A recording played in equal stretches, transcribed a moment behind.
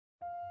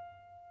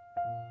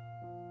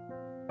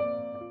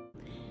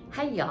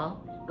Hey y'all,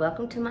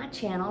 welcome to my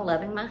channel,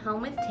 Loving My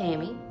Home with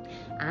Tammy.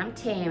 I'm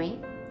Tammy.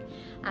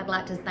 I'd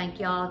like to thank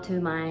y'all to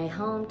my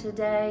home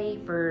today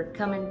for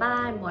coming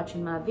by and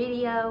watching my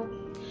video.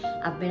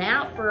 I've been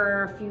out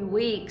for a few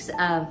weeks,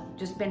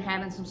 just been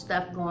having some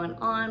stuff going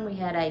on. We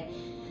had a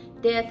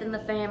death in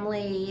the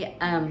family.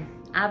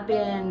 I've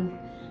been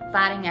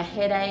fighting a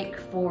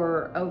headache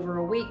for over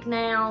a week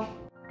now.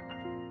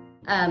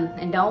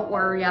 And don't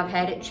worry, I've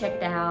had it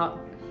checked out.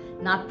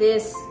 Not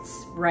this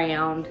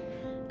round.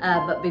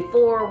 But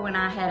before, when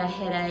I had a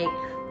headache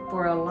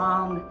for a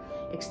long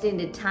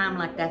extended time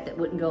like that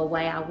wouldn't go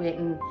away, I went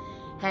and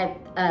had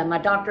my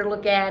doctor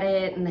look at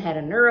it and had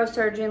a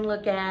neurosurgeon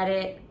look at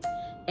it.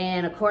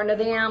 And according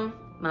to them,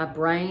 my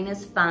brain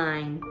is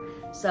fine.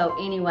 So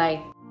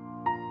anyway,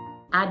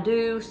 I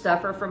do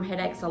suffer from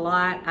headaches a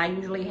lot. I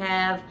usually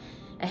have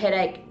a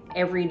headache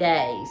every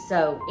day.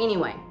 So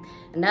anyway,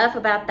 enough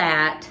about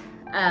that.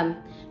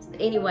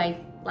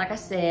 Anyway, like I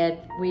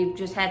said, we've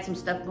just had some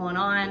stuff going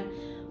on.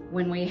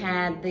 When we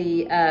had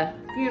the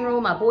funeral,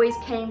 my boys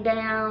came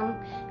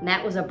down, and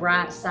that was a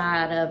bright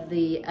side of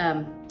the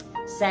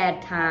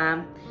sad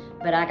time.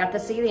 But I got to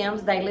see them.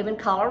 They live in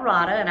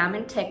Colorado, and I'm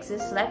in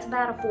Texas, so that's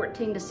about a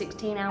 14 to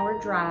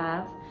 16-hour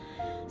drive.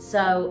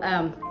 So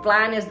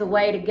flying is the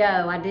way to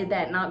go. I did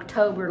that in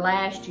October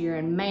last year,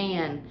 and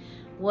man,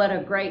 what a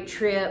great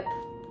trip.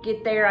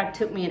 Get there, it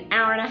took me an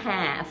hour and a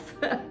half.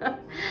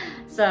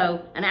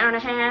 So an hour and a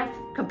half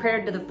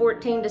compared to the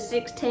 14 to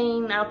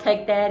 16, I'll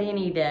take that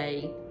any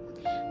day.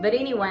 But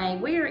anyway,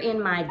 we're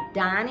in my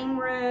dining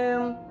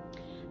room.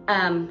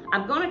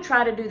 I'm gonna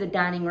try to do the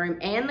dining room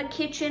and the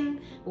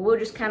kitchen. We'll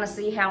just kind of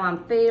see how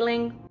I'm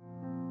feeling.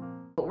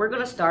 But we're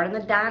gonna start in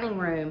the dining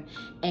room.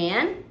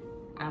 And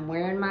I'm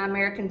wearing my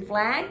American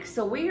flag,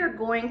 so we are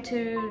going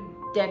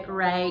to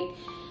decorate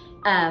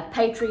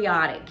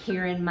Patriotic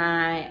here in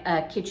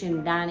my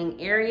kitchen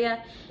dining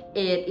area.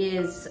 It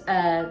is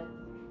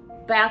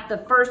about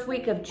the first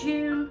week of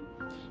June.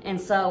 And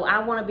so I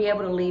want to be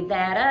able to leave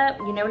that up.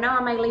 You never know,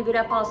 I may leave it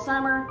up all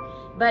summer,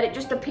 but it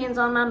just depends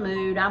on my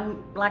mood.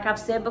 Like I've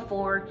said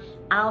before,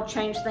 I'll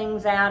change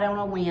things out on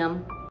a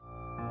whim.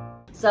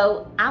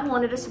 So I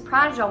wanted to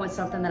surprise y'all with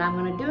something that I'm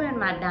going to do in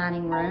my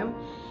dining room.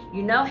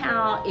 You know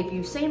how, if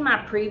you've seen my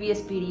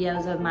previous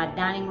videos of my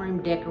dining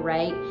room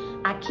decorate,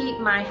 I keep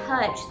my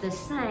hutch the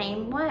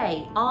same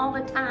way all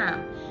the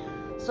time.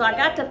 So I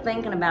got to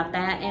thinking about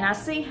that, and I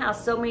see how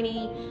so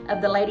many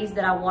of the ladies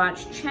that I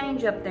watch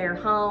change up their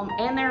home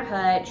and their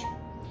hutch.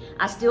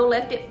 I still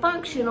left it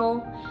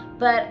functional,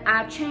 but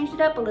I changed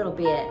it up a little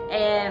bit,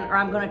 or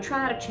I'm gonna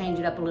try to change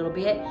it up a little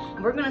bit,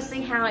 and we're gonna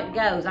see how it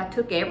goes. I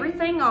took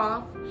everything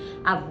off.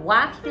 I've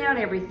wiped down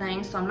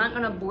everything, so I'm not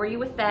gonna bore you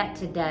with that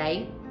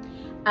today.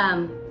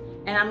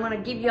 And I'm gonna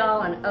give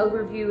y'all an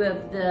overview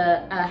of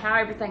the how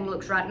everything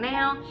looks right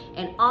now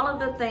and all of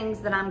the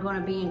things that I'm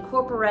gonna be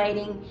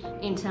incorporating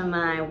into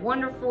my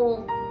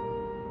wonderful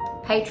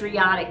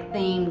patriotic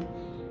themed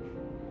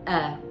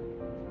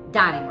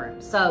dining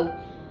room. So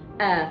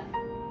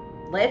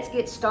let's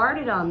get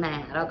started on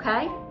that,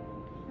 okay?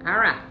 All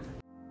right.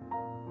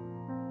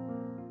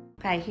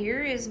 Okay,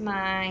 here is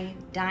my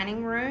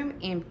dining room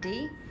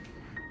empty.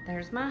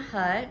 There's my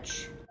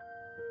hutch.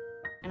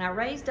 And I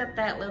raised up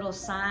that little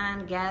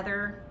sign,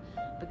 gather,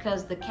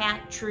 because the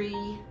cat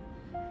tree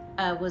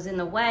was in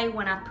the way.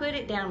 When I put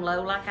it down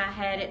low like I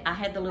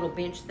had the little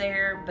bench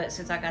there, but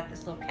since I got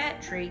this little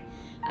cat tree,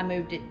 I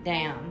moved it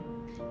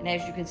down. And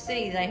as you can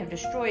see, they have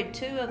destroyed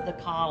 2 of the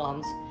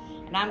columns,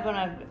 and I'm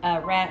gonna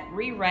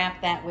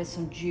rewrap that with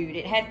some jute.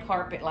 It had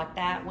carpet like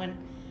that one,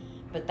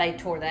 but they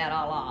tore that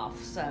all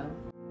off, so.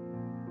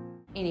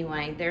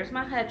 Anyway, there's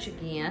my hutch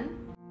again.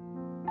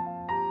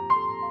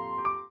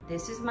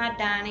 This is my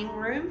dining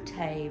room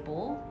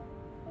table,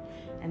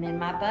 and then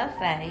my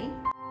buffet.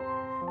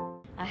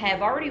 I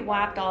have already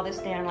wiped all this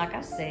down, like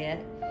I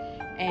said,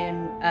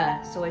 and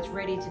so it's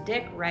ready to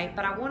decorate,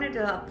 but I wanted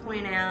to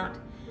point out,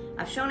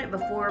 I've shown it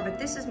before, but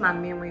this is my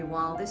memory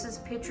wall. This is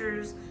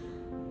pictures,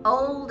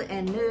 old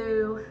and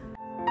new,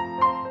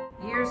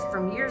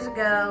 from years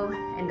ago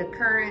and to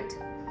current.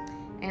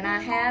 And I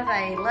have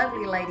a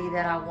lovely lady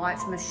that I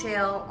watch,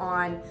 Michelle,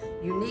 on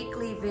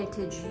Uniquely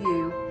Vintage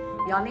You.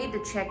 Y'all need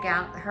to check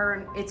out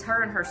her. It's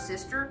her and her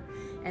sister,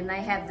 and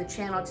they have the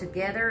channel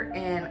together,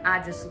 and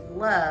I just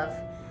love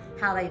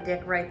how they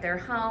decorate their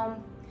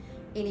home.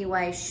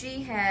 Anyway,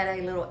 she had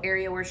a little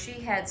area where she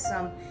had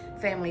some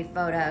family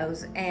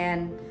photos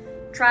and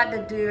tried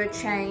to do a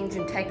change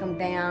and take them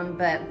down,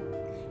 but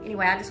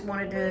anyway, I just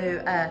wanted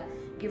to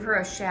give her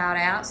a shout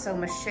out. So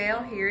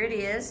Michelle, here it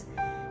is.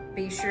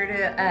 Be sure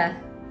to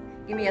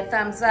give me a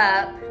thumbs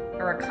up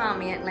or a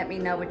comment and let me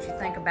know what you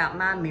think about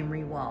my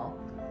memory wall.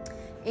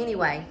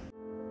 Anyway,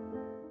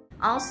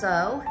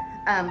 also,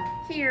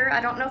 here, I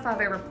don't know if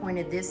I've ever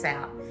pointed this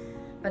out,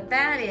 but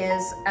that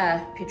is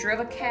a picture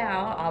of a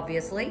cow,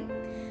 obviously.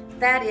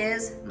 That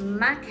is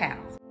my cow.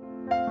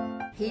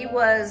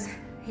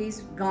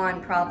 He's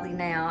gone probably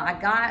now.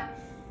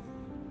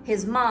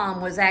 His mom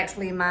was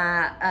actually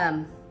my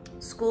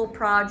school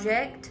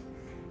project.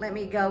 Let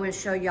me go and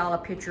show y'all a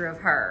picture of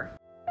her.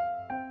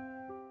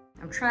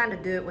 trying to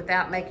do it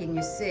without making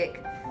you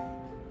sick.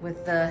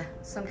 With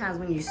sometimes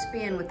when you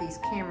spin with these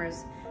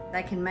cameras,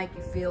 they can make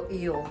you feel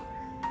ill.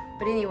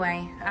 But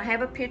anyway, I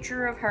have a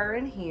picture of her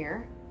in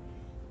here.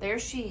 There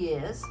she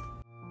is.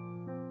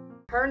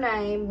 Her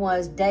name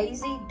was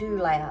Daisy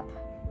Dewlap.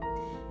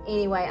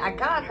 Anyway, I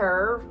got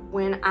her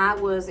when I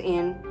was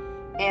in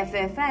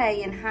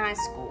FFA in high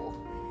school.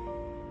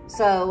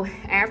 So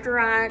after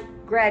I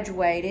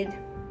graduated,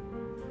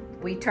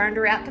 we turned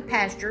her out to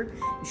pasture.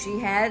 She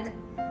had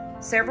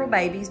several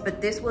babies, but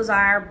this was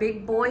our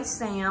big boy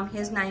Sam.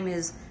 His name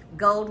is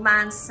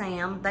Goldmine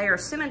Sam. They are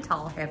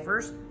Simmental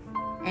heifers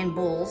and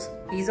bulls.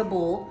 He's a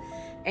bull,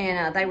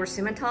 and they were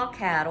Simmental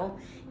cattle.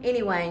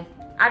 Anyway,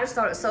 I just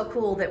thought it was so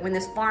cool that when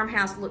this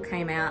farmhouse look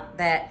came out,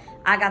 that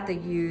I got to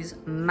use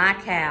my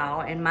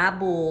cow and my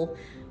bull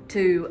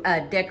to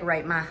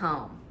decorate my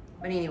home.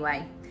 But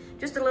anyway,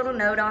 just a little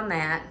note on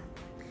that.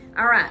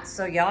 All right,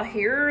 so y'all,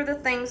 here are the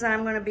things that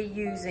I'm gonna be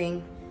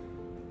using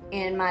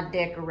in my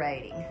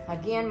decorating.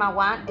 Again, my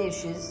white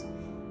dishes,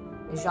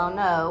 as y'all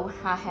know,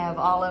 I have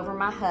all over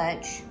my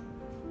hutch.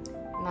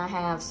 And I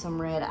have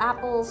some red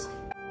apples,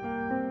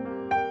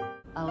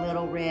 a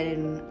little red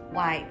and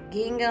white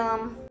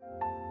gingham.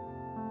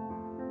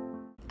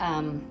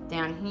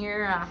 Down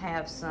here I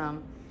have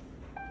some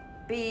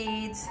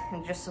beads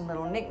and just some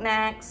little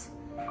knickknacks.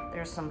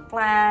 There's some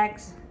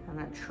flags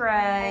and a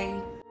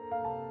tray.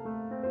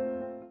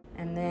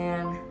 And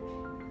then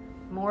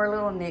more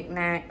little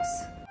knickknacks.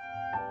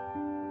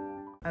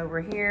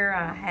 Over here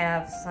I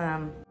have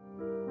some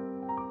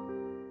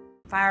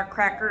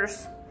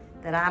firecrackers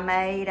that I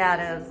made out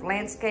of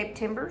landscape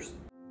timbers.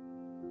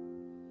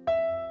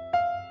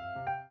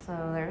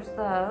 So there's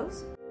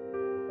those.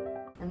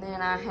 And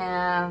then I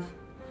have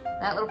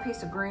that little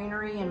piece of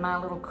greenery in my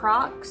little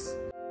crocks.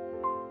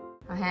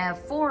 I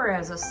have 4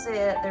 as a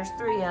set. There's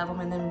 3 of them,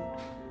 and then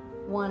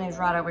 1 is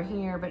right over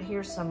here. But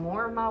here's some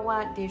more of my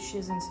white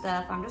dishes and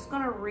stuff. I'm just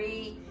gonna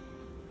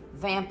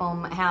revamp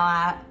them how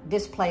I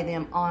display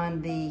them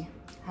on the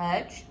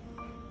hutch.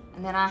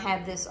 And then I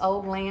have this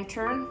old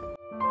lantern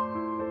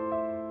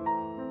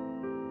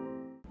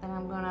that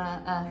I'm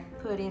gonna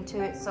put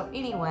into it. So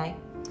anyway,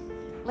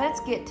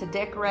 let's get to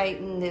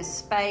decorating this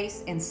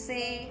space and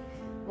see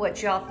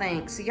what y'all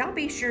think. So y'all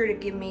be sure to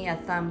give me a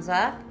thumbs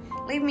up.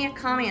 Leave me a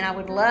comment. I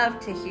would love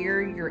to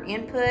hear your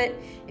input.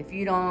 If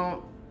you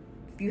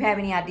have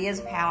any ideas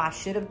of how I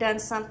should have done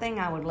something,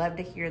 I would love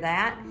to hear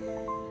that.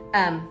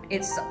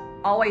 It's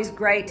always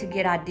great to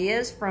get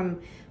ideas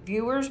from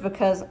viewers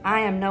because I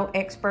am no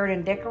expert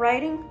in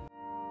decorating.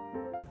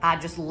 I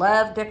just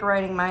love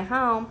decorating my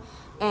home,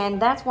 and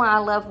that's why I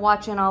love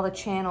watching all the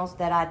channels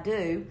that I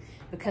do,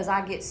 because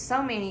I get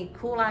so many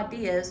cool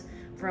ideas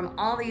from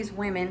all these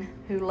women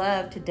who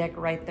love to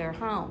decorate their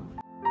home.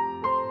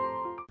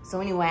 So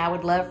anyway, I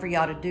would love for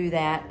y'all to do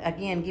that.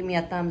 Again, give me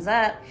a thumbs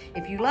up.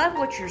 If you love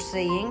what you're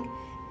seeing,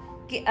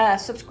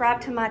 subscribe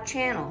to my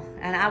channel,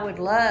 and I would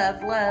love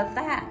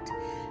that.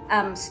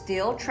 I'm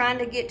still trying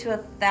to get to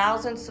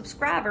 1,000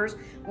 subscribers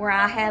where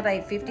I have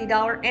a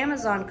 $50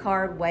 Amazon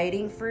card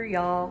waiting for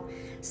y'all.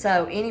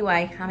 So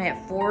anyway, I'm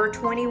at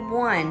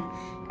 421,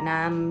 and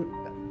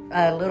I'm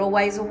a little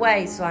ways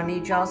away, so I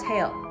need y'all's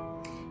help.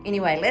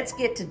 Anyway, let's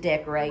get to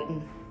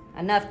decorating.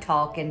 Enough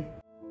talking.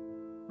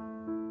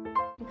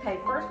 Okay,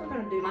 first we're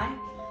gonna do my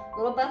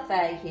little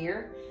buffet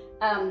here.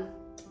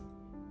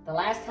 The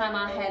last time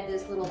I had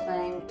this little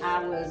thing,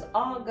 I was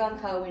all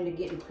gung-ho into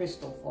getting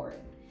crystal for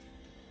it.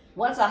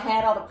 Once I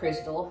had all the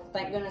crystal,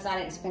 thank goodness I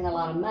didn't spend a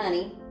lot of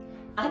money.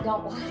 I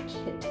don't like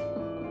it.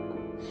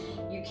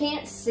 You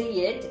can't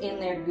see it in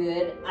there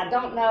good. I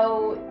don't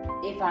know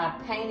if I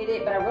painted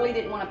it, but I really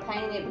didn't want to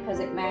paint it because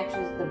it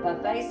matches the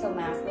buffet so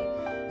nicely.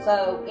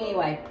 So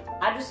anyway,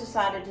 I just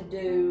decided to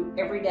do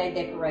everyday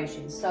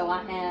decorations. So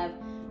I have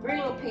 3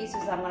 little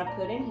pieces I'm going to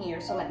put in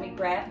here, so let me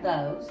grab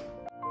those.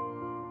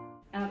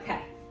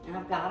 Okay, and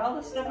I've got all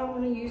the stuff I'm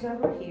going to use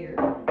over here.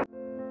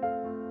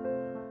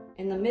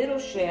 In the middle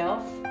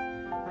shelf,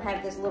 I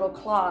have this little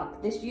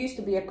clock. This used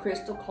to be a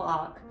crystal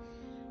clock,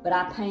 but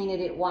I painted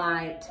it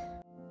white,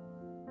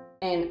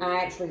 and I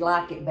actually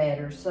like it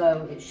better,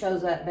 so it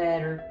shows up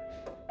better.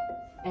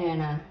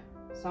 And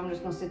so I'm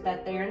just going to sit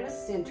that there in the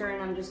center,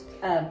 and I'm just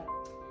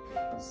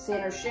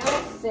center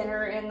shelf,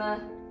 center in the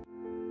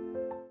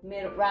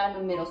middle, right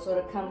in the middle, so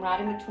it'll come right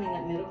in between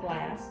that middle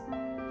glass.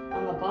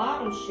 On the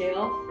bottom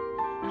shelf,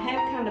 I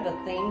have kind of a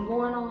theme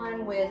going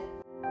on with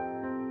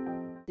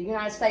the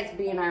United States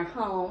being our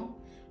home,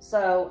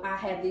 so I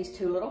have these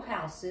 2 little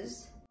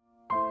houses.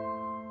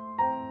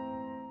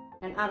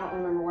 And I don't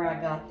remember where I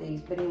got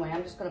these, but anyway,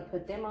 I'm just going to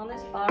put them on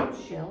this bottom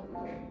shelf.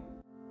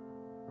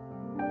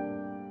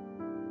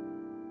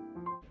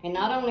 And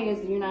not only is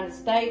the United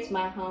States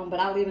my home, but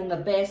I live in the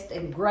best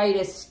and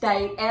greatest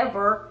state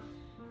ever,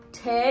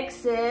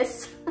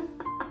 Texas.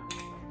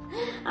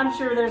 I'm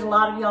sure there's a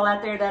lot of y'all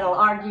out there that'll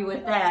argue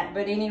with that,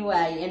 but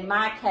anyway, in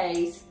my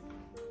case,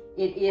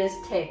 it is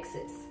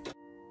Texas.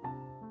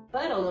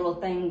 But a little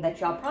thing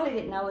that y'all probably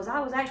didn't know is I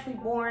was actually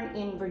born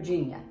in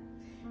Virginia.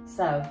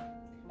 So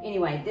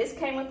Anyway, this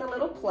came with a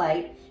little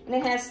plate, and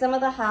it has some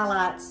of the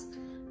highlights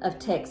of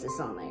Texas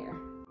on there.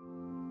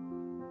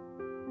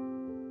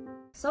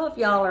 So if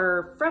y'all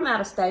are from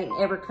out of state and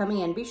ever come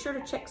in, be sure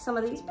to check some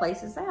of these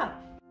places out.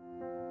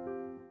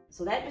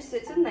 So that just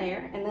sits in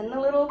there, and then the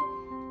little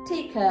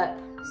teacup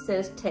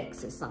says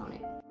Texas on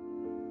it.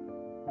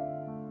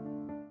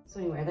 So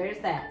anyway, there's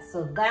that.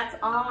 So that's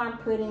all I'm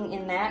putting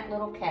in that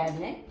little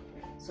cabinet.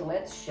 So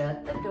let's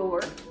shut the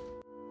door.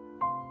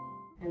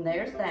 And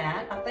there's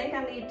that. I think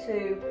I need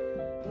to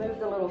move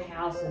the little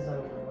houses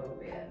over a little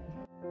bit.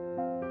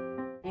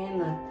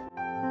 And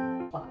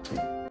the clock.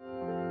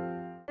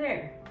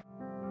 There.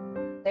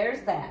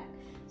 There's that.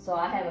 So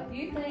I have a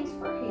few things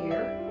for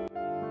here.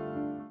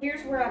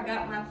 Here's where I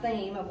got my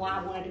theme of why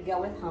I wanted to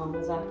go with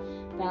homes. I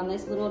found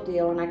this little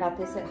deal, and I got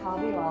this at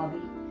Hobby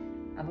Lobby,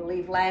 I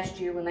believe last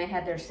year when they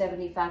had their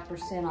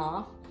 75%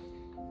 off.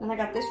 Then I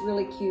got this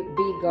really cute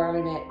bead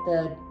garland at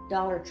the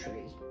Dollar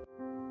Tree.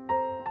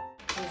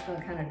 I'm just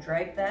gonna kind of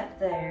drape that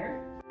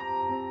there.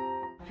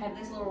 I have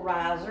this little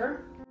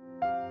riser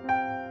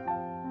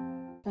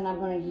that I'm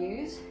gonna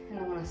use, and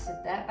I'm gonna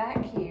sit that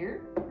back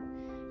here.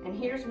 And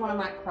here's one of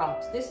my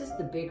crocks. This is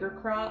the bigger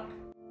crock,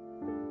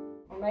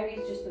 or maybe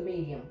it's just the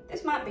medium.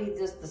 This might be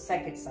just the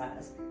second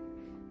size.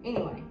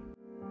 Anyway,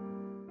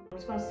 I'm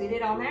just gonna sit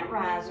it on that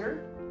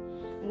riser,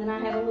 and then I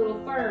have a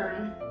little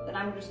fern that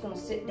I'm just gonna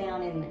sit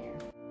down in there.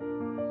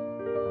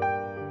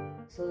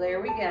 So there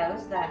we go,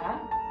 is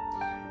that.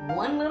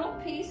 One little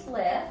piece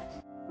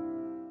left.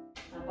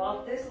 I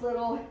bought this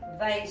little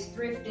vase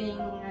thrifting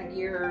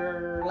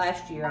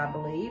last year, I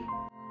believe.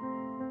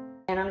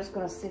 And I'm just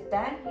gonna sit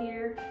that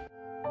here,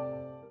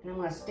 and I'm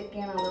gonna stick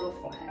in a little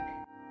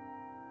flag.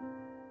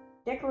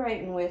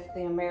 Decorating with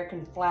the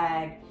American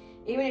flag,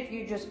 even if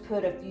you just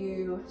put a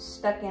few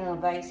stuck in a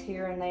vase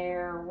here and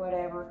there or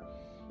whatever,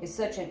 is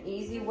such an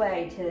easy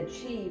way to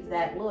achieve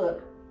that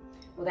look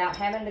without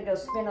having to go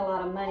spend a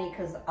lot of money,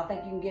 because I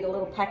think you can get a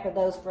little pack of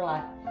those for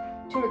like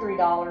 $2 or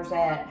 $3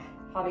 at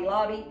Hobby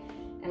Lobby.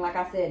 And like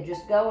I said,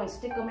 just go and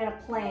stick them in a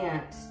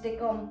plant, stick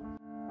them,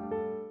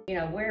 you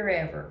know,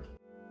 wherever.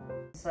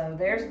 So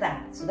there's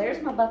that. So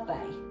there's my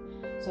buffet.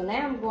 So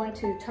now I'm going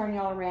to turn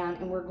y'all around,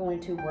 and we're going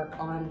to work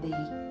on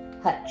the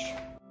hutch.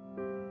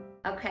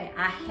 Okay,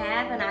 I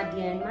have an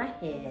idea in my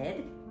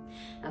head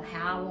of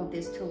how I want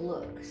this to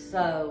look.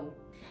 So,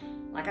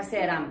 like I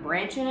said, I'm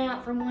branching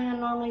out from what I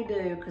normally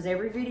do, because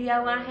every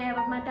video I have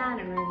of my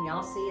dining room,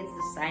 y'all see it's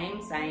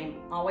the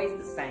same, always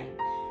the same.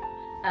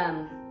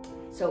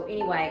 So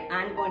anyway,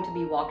 I'm going to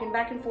be walking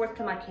back and forth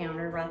to my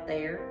counter right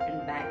there,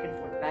 and back and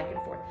forth, back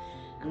and forth.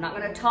 I'm not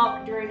going to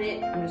talk during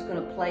it. I'm just going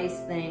to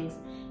place things,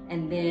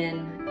 and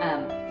then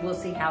we'll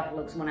see how it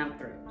looks when I'm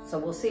through. So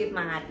we'll see if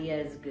my idea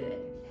is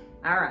good.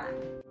 All right.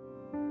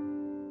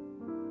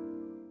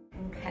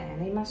 Okay, I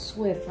need my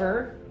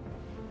Swiffer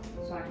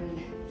so I can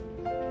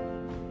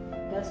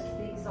dust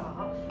these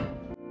off.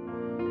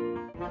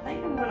 And I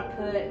think I'm going to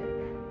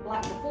put,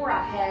 like before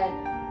I had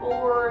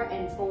 4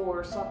 and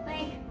 4, so I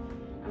think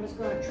I'm just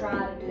going to try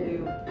to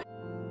do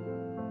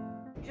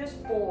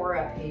just 4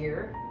 up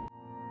here.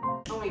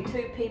 Only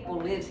 2 people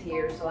lives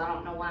here, so I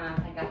don't know why I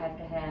think I have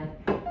to have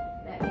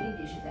that many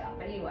dishes out.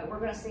 But anyway, we're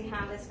going to see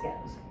how this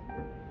goes.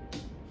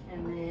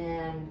 And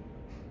then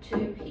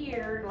 2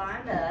 here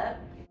lined up.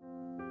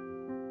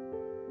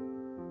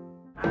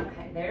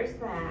 Okay, there's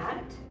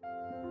that.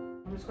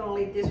 I'm just going to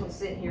leave this one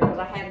sitting here because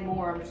I have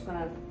more. I'm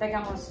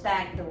going to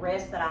stack the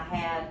rest that I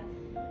have.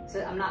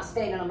 So I'm not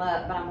stacking them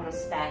up, but I'm going to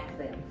stack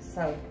them.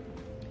 So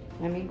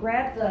let me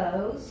grab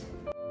those.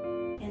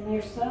 And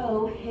they're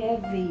so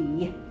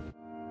heavy.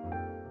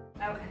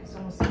 Okay, so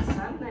I'm going to set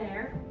some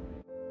there.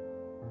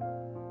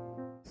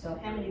 So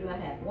how many do I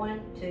have? 1,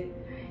 2,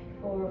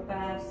 4,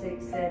 5,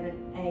 6,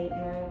 7, 8,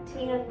 9,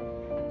 10.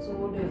 So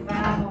we'll do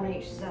 5 on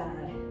each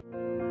side.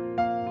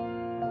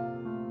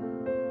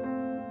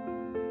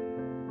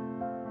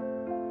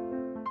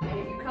 And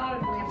if you caught a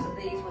glimpse of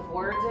these with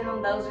words in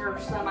them, those are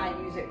some I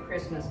use at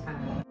Christmas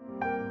time.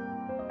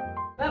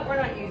 But we're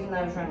not using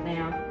those right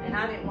now, and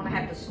I didn't want to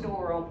have to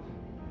store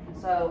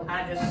them, so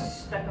I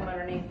just stuck them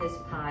underneath this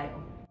pile.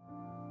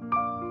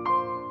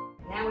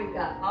 Now we've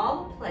got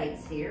all the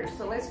plates here,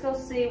 so let's go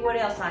see what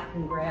else I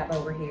can grab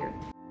over here.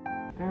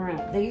 All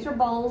right, these are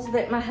bowls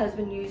that my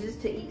husband uses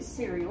to eat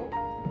cereal. So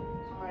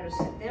I'm going to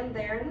set them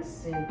there in the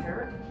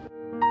center.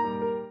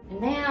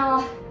 And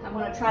now I'm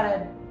going to try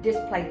to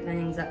display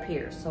things up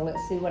here, so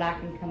let's see what I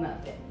can come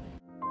up with.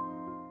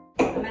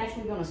 I'm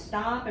actually going to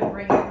stop and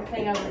bring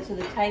everything over to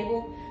the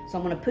table, so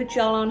I'm going to put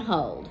y'all on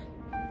hold.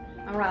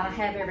 All right, I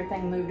have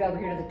everything moved over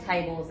here to the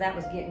tables. That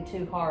was getting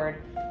too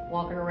hard,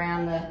 walking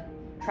around the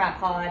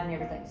tripod and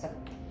everything. So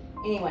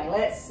anyway,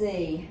 let's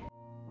see.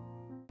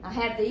 I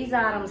have these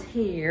items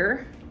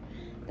here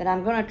that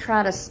I'm going to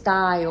try to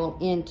style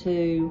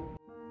into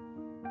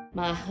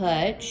my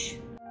hutch.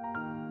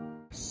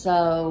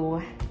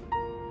 So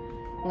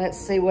let's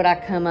see what I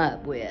come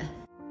up with.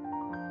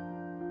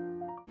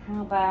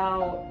 How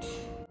about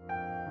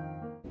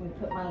we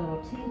put my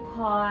little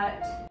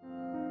teapot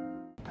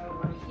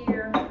over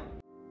here?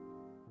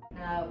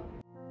 No,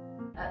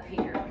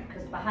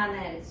 behind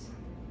that is,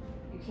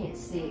 you can't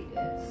see it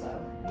good.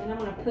 So then I'm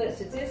gonna put,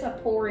 since it's a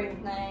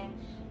pouring thing,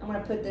 I'm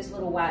gonna put this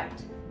little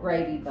white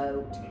gravy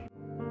boat.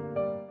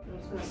 I'm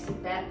just gonna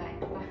stick that back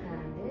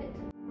behind it.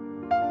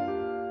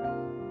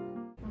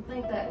 I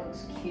think that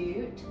looks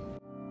cute.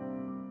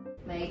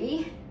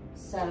 Maybe.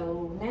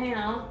 So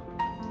now,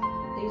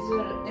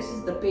 this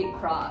is the big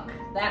crock.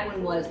 That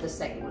one was the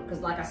second one, because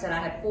like I said, I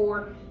have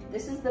 4.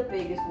 This is the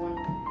biggest one.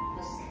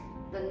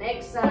 The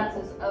next size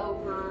is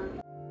over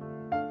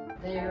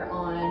there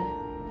on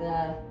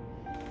the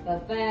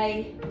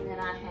buffet. And then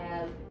I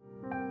have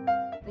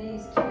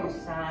these 2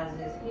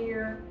 sizes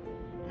here.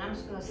 And I'm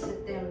just gonna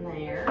sit them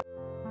there.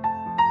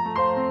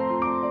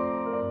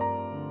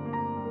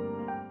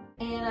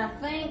 And I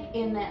think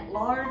in that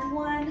large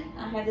one,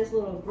 I have this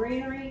little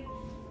greenery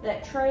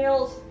that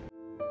trails.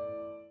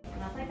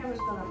 And I think I'm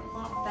just gonna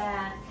plop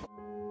that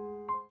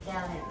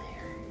down in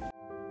there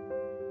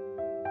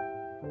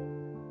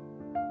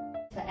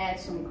to add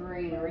some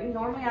greenery.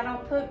 Normally I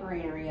don't put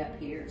greenery up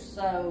here.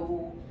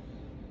 So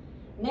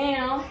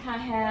now I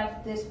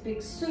have this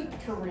big soup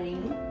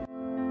tureen.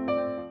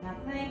 I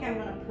think I'm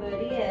gonna put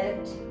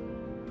it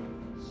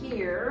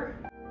here.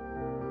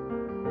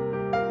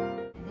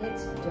 And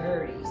it's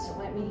dirty, so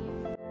let me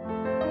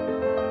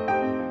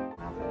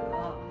pop it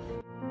off.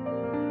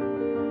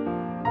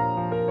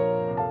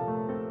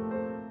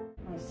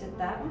 I'm gonna sit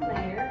that one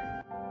there.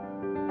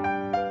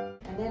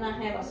 And then I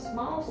have a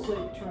small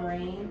soup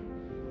tureen,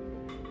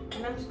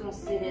 and I'm just gonna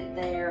sit it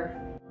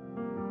there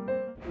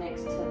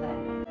next to that.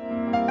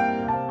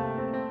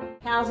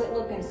 How's it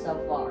looking so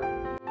far?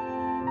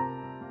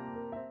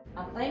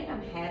 I think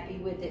I'm happy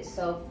with it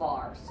so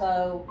far.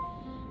 So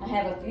I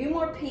have a few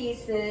more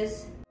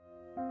pieces.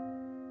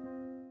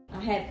 I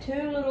have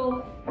 2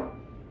 little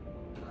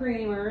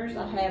creamers.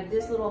 I have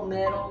this little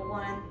metal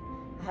one.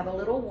 I have a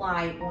little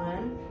white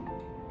one.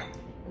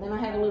 And then I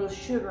have a little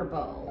sugar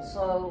bowl.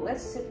 So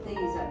let's sit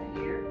these up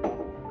here.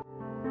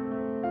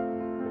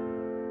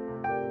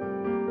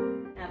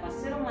 Now if I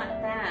sit them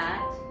like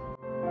that,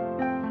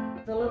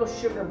 the little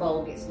sugar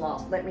bowl gets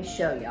lost. Let me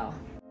show y'all.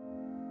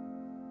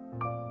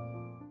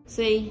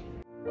 See?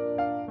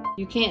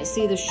 You can't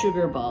see the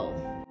sugar bowl.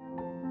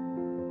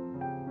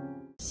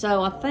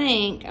 So I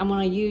think I'm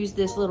gonna use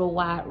this little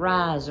white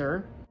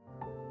riser.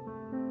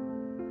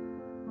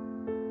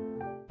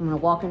 I'm gonna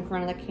walk in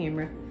front of the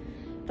camera.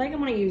 I think I'm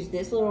gonna use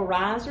this little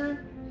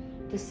riser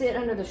to sit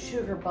under the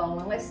sugar bowl,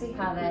 and let's see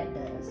how that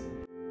does.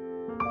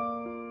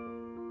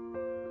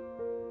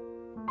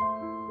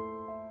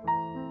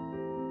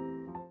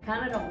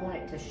 Kinda don't want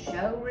it to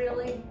show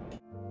really.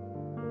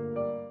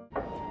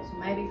 So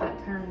maybe if I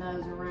turn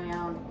those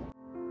around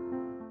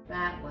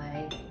that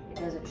way, it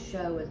doesn't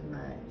show as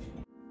much.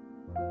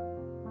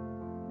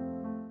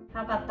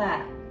 How about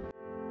that?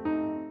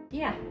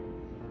 Yeah,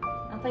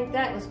 I think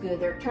that was good.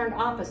 They're turned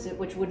opposite,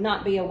 which would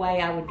not be a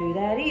way I would do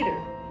that either.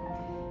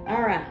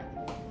 All right,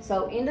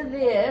 so into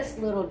this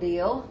little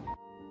deal,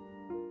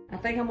 I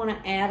think I'm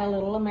gonna add a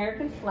little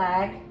American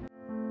flag.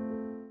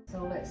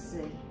 So let's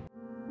see.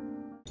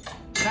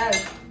 No.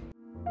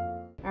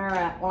 All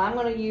right, well, I'm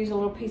gonna use a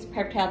little piece of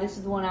paper towel. This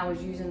is the one I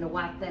was using to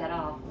wipe that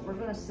off. We're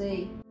gonna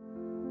see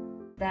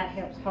if that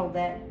helps hold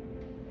that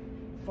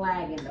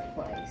flag into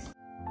place.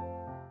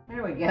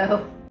 There we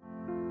go.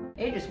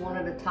 It just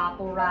wanted to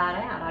topple right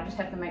out. I just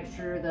have to make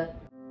sure the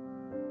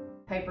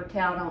paper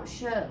towel don't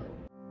show.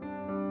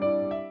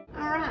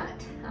 All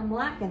right, I'm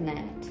liking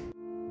that.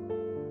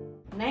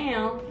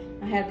 Now,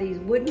 I have these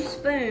wooden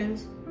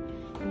spoons,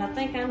 and I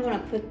think I'm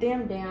gonna put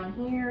them down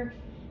here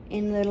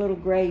in the little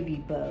gravy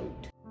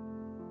boat.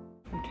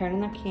 I'm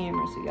turning the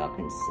camera so y'all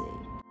can see.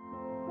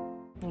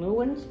 A little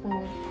wooden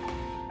spoon.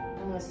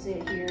 I'm gonna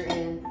sit here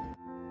in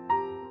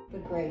the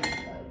gravy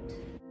boat.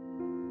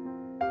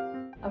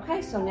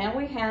 Okay, so now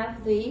we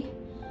have the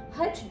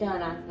hutch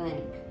done, I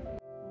think.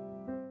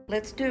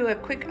 Let's do a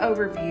quick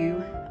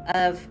overview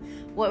of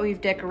what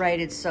we've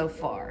decorated so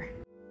far.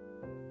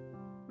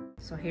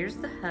 So here's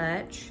the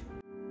hutch.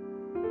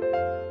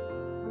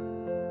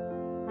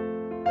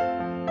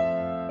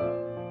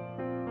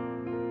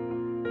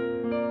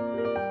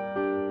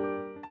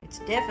 It's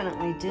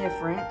definitely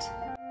different.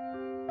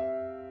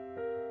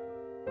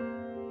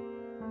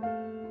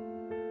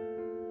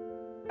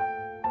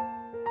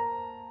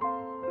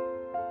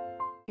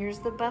 Here's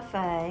the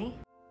buffet.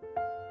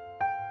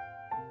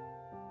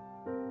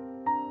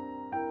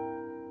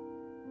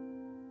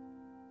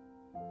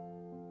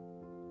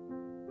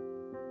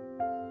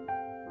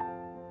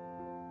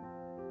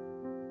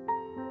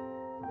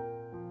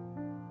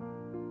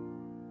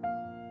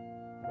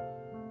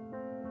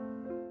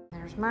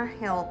 There's my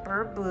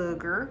helper,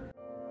 Booger.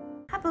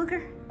 Hi,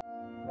 Booger.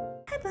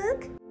 Hi,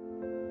 Boog.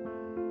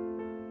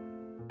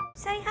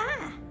 Say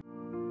hi.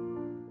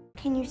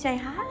 Can you say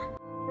hi?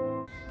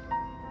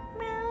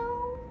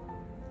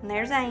 And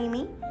there's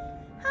Amy.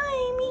 Hi,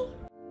 Amy.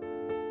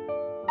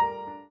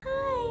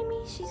 Hi,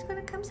 Amy. She's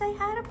gonna come say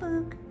hi to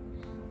Boog.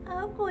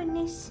 Oh,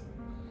 goodness.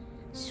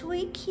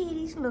 Sweet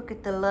kitties. Look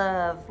at the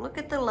love. Look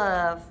at the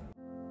love.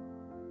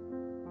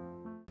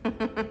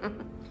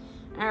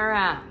 All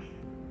right,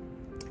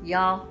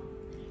 y'all,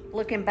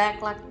 looking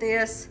back like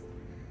this,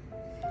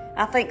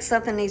 I think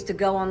something needs to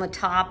go on the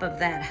top of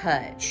that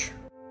hutch.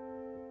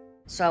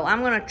 So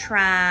I'm gonna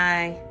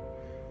try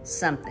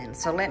something.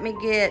 So let me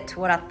get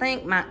what I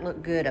think might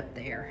look good up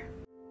there.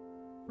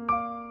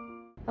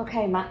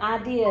 Okay, my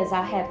idea is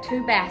I have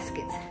two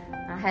baskets.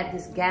 I have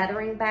this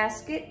gathering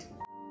basket.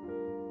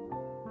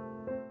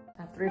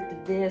 I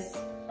thrifted this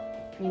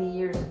many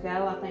years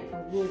ago, I think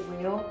from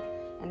Goodwill.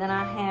 And then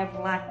I have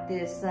like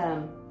this,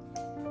 I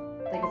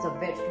think it's a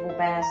vegetable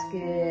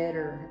basket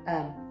or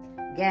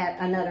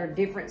another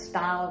different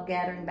style of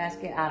gathering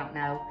basket. I don't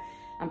know.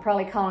 I'm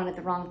probably calling it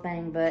the wrong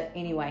thing, but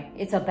anyway,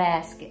 it's a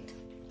basket.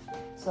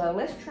 So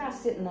let's try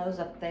sitting those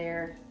up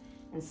there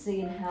and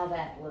seeing how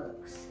that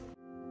looks.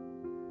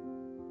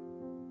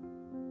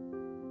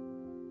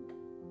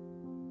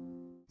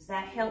 Does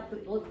that help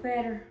it look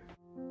better?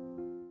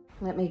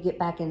 Let me get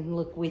back and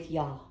look with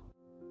y'all.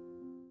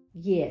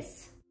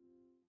 Yes,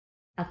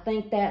 I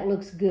think that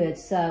looks good.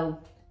 So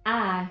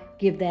I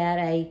give that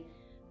a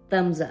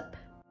thumbs up.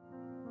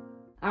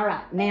 All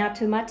right, now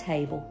to my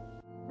table.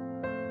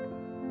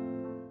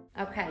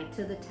 Okay,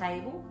 to the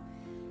table,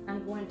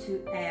 I'm going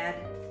to add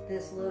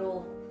this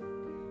little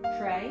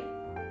tray.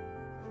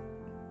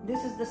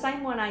 This is the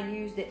same one I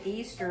used at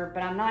Easter,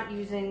 but I'm not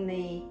using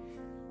the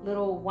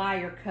little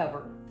wire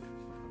cover.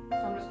 So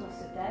I'm just gonna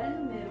sit that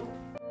in the middle.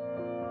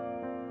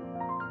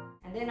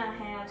 And then I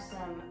have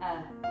some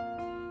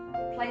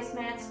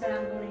placemats that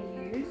I'm gonna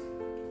use.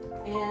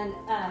 And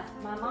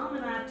my mom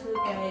and I took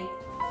a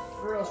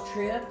girls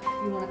trip,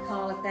 if you wanna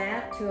call it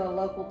that, to a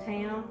local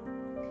town.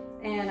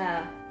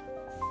 And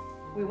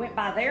we went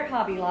by their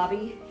Hobby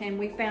Lobby and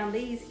we found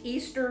these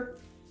Easter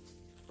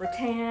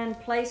rattan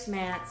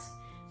placemats.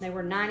 They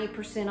were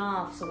 90%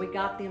 off, so we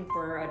got them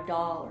for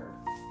 $1.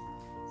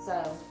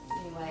 So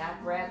anyway, I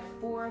grabbed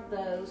 4 of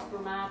those for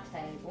my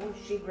table.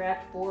 She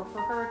grabbed 4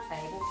 for her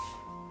table.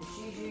 And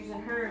she's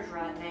using hers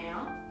right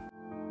now.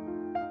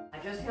 I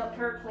just helped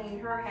her clean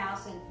her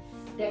house and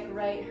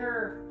decorate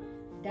her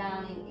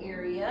dining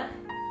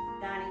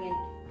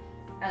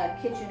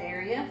and kitchen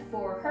area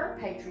for her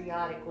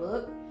patriotic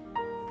look.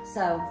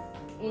 So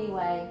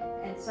anyway,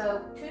 and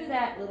so to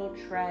that little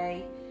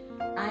tray,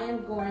 I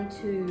am going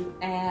to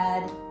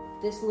add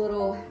this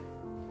little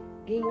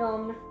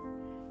gingham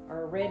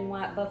or red and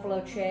white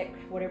buffalo check,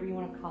 whatever you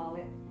want to call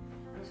it.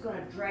 I'm just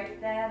going to drape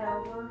that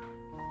over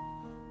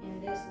in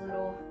this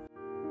little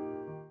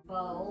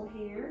bowl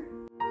here.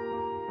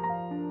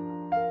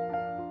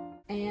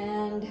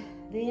 And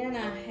then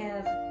I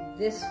have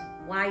this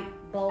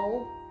white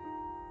bowl,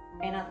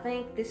 and I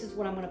think this is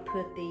what I'm going to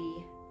put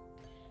the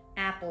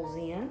apples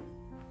in.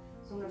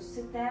 So I'm going to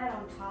sit that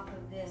on top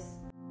of this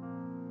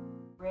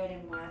red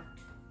and white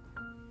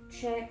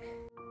check.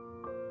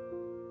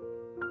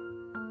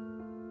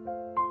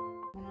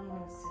 And I'm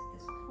going to set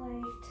this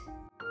plate.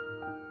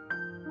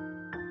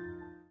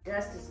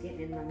 Dust is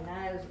getting in my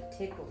nose, it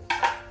tickles.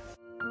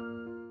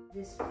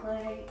 This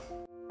plate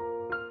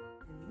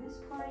and this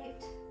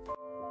plate.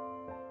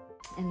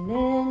 And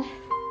then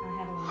I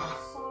have a little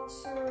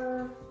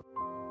saucer.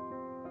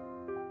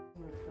 I'm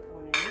going to put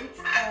one in each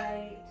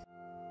plate.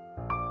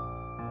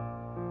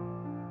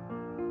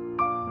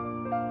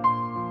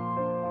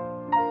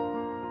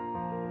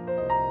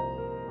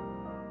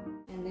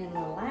 And then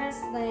the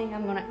last thing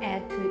I'm going to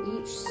add to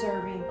each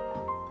serving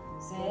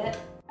set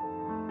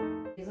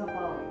is a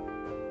bowl.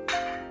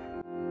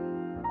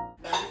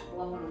 I'm just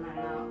blowing them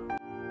out.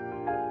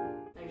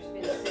 They've just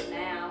been sitting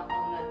out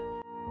on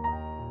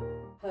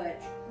the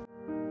hutch.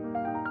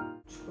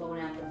 Just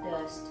blowing out the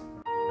dust.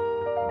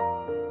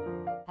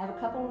 I have a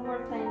couple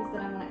more things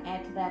that I'm going to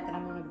add to that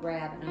I'm going to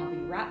grab, and I'll be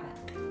right back.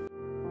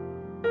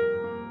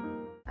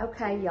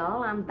 Okay,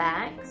 y'all, I'm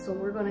back. So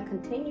we're going to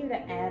continue to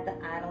add the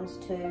items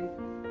to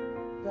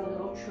the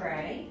little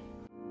tray.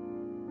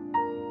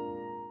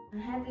 I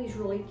have these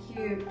really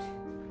cute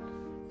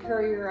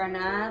Currier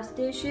Knives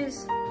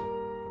dishes.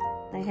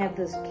 They have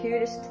the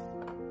cutest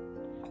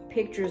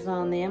pictures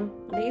on them.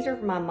 These are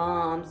my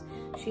mom's.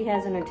 She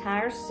has an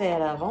entire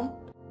set of them.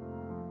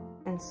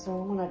 And so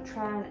I'm going to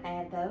try and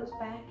add those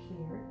back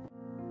here.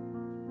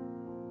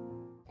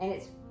 And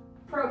it's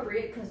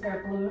appropriate because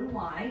they're blue and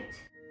white.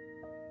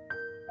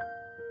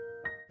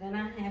 Then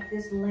I have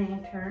this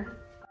lantern.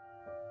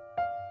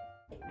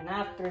 And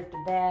I've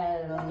thrifted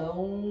that a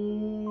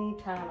long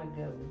time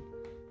ago.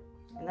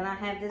 And then I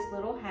have this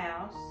little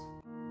house.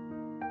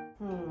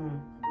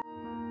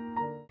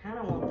 Kind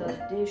of want those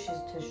dishes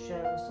to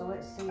show, so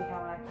let's see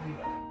how I can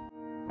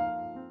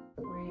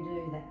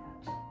redo that.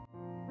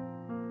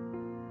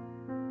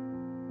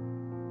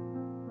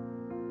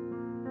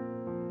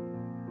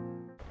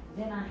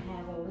 Then I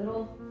have a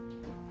little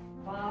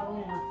bottle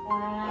and a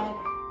flag.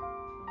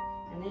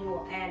 And then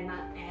we'll add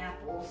my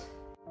apples.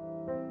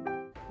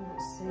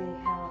 Let's see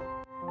how.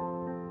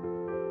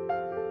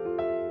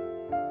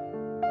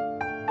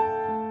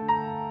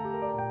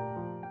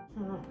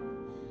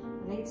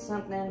 I need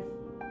something.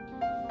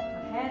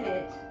 I had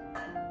it.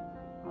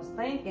 I was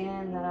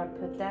thinking that I'd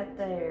put that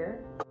there.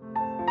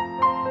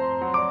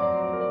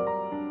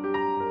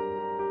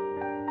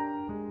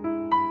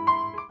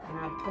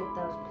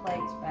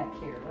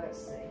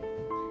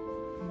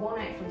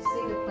 actually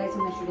see the place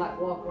unless you like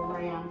walk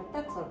around, but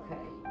that's okay.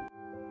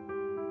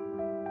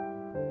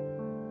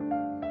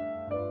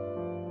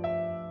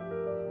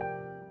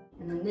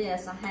 And then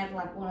this, I have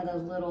like one of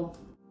those little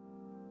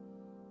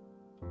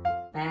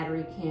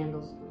battery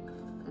candles.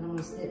 And I'm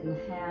gonna sit in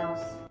the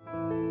house.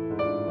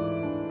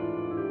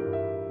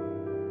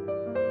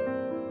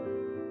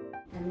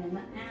 And then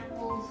my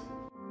apples.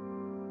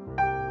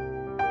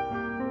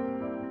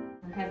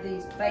 I have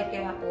these fake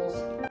apples.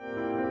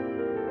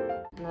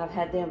 And I've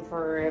had them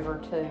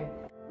forever too.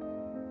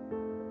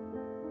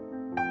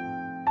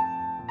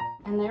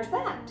 And there's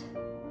that.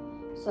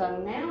 So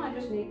now I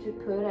just need to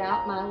put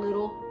out my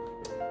little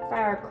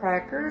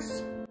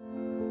firecrackers.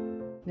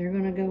 They're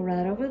gonna go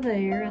right over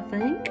there, I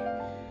think.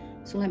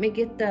 So let me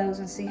get those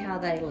and see how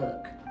they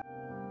look.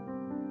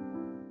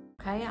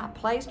 Okay, I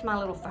placed my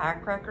little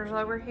firecrackers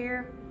over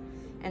here,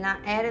 and I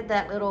added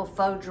that little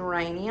faux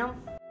geranium.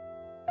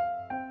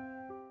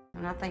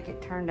 And I think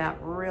it turned out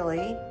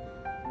really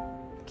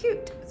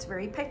cute. It's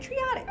very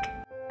patriotic.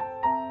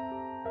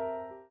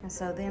 And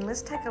so then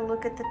let's take a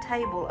look at the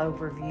table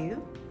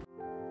overview.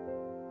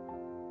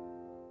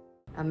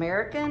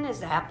 American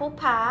is apple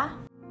pie.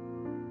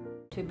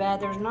 Too bad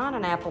there's not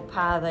an apple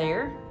pie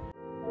there.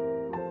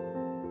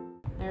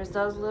 There's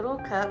those little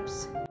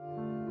cups.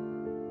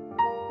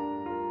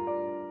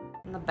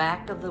 In the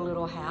back of the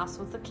little house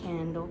with a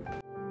candle.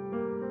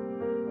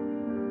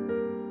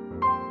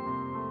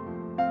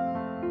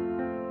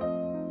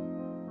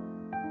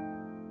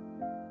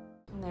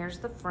 And there's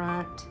the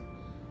front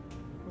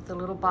with the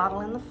little bottle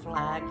and the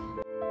flag.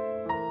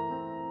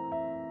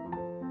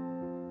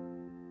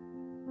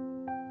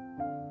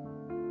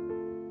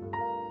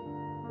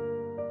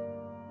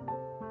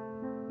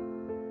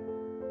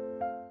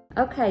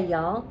 Okay,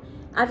 y'all,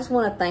 I just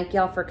want to thank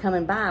y'all for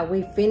coming by.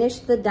 We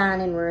finished the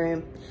dining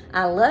room.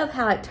 I love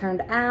how it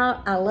turned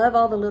out. I love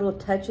all the little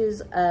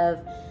touches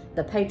of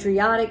the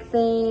patriotic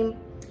theme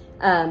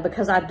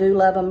because I do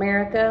love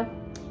America.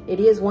 It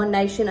is one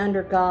nation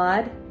under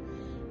God,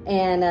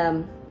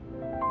 and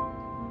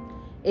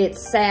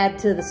it's sad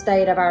to the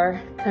state of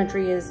our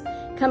country is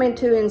coming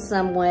to in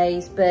some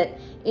ways, but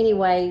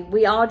anyway,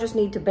 we all just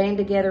need to band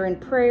together in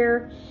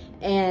prayer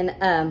and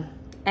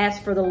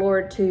ask for the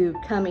Lord to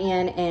come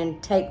in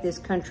and take this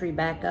country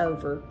back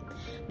over.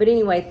 But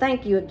anyway,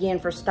 thank you again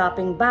for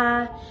stopping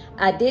by.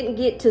 I didn't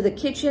get to the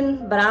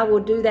kitchen, but I will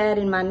do that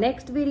in my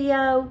next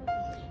video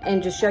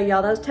and just show you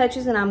all those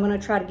touches. And I'm gonna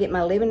try to get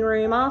my living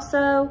room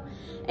also.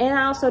 And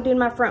I also did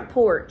my front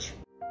porch.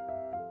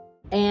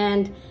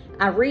 And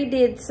I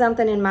redid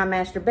something in my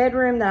master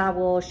bedroom that I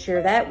will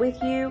share that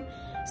with you.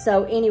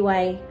 So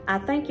anyway, I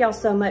thank y'all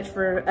so much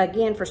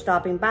again for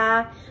stopping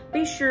by.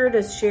 Be sure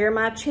to share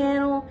my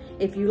channel.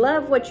 If you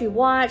love what you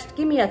watched,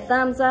 give me a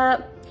thumbs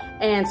up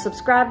and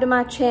subscribe to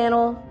my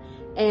channel.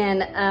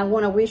 And I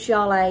want to wish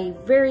y'all a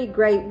very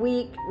great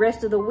week,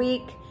 rest of the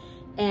week.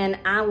 And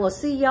I will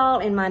see y'all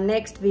in my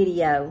next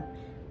video.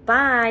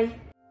 Bye.